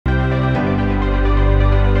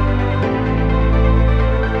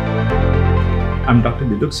I'm Dr.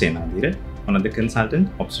 Diluk Senadheera, one of the consultant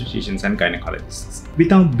obstetricians and gynecologists.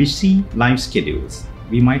 With our busy life schedules,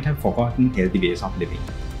 we might have forgotten healthy ways of living.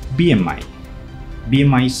 BMI.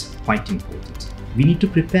 BMI is quite important. We need to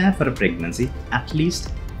prepare for a pregnancy at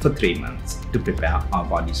least for 3 months to prepare our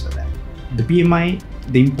bodies for that. The BMI,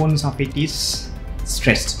 the importance of it is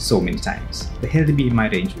stressed so many times. The healthy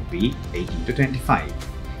BMI range would be 18 to 25.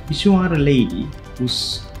 If you are a lady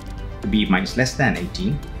whose BMI is less than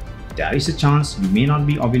 18, there is a chance you may not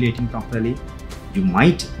be ovulating properly, you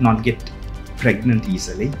might not get pregnant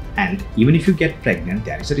easily, and even if you get pregnant,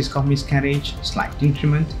 there is a risk of miscarriage, slight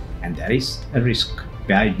increment, and there is a risk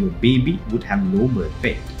where your baby would have low birth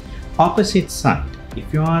weight. Opposite side,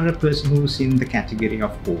 if you are a person who's in the category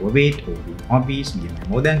of overweight or being obese, BMI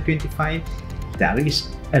more than 25, there is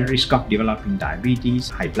a risk of developing diabetes,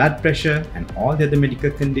 high blood pressure, and all the other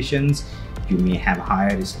medical conditions. You may have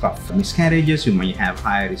higher risk of miscarriages, you may have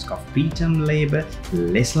higher risk of preterm labor,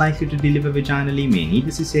 less likely to deliver vaginally, may need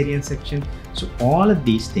a cesarean section. So all of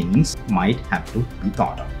these things might have to be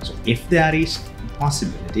thought of. So if there is a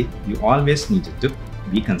possibility, you always need to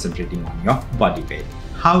be concentrating on your body weight.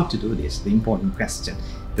 How to do this? The important question.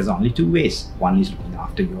 There's only two ways. One is looking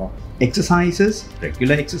after your exercises,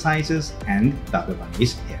 regular exercises, and the other one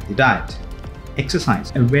is healthy diet.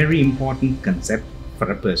 Exercise, a very important concept for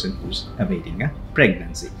a person who's awaiting a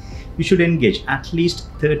pregnancy. You should engage at least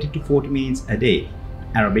 30 to 40 minutes a day.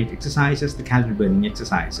 Aerobic exercises, the calorie burning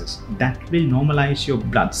exercises. That will normalize your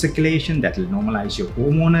blood circulation, that will normalize your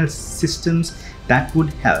hormonal systems, that would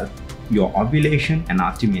help your ovulation and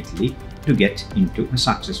ultimately to get into a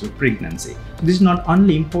successful pregnancy. This is not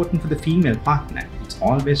only important for the female partner, it's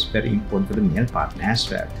always very important for the male partner as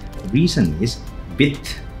well. The reason is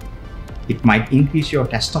it might increase your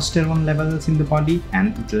testosterone levels in the body,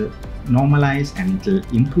 and it will normalize and it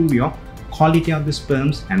will improve your quality of the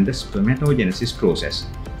sperms and the spermatogenesis process.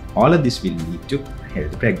 All of this will lead to a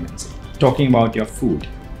healthy pregnancy. Talking about your food,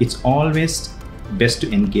 it's always best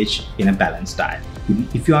to engage in a balanced diet.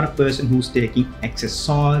 If you are a person who's taking excess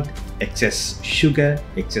salt, excess sugar,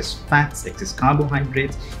 excess fats, excess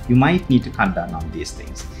carbohydrates, you might need to cut down on these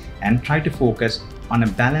things and try to focus on a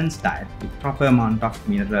balanced diet with proper amount of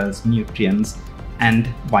minerals, nutrients, and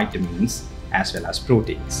vitamins, as well as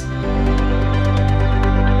proteins.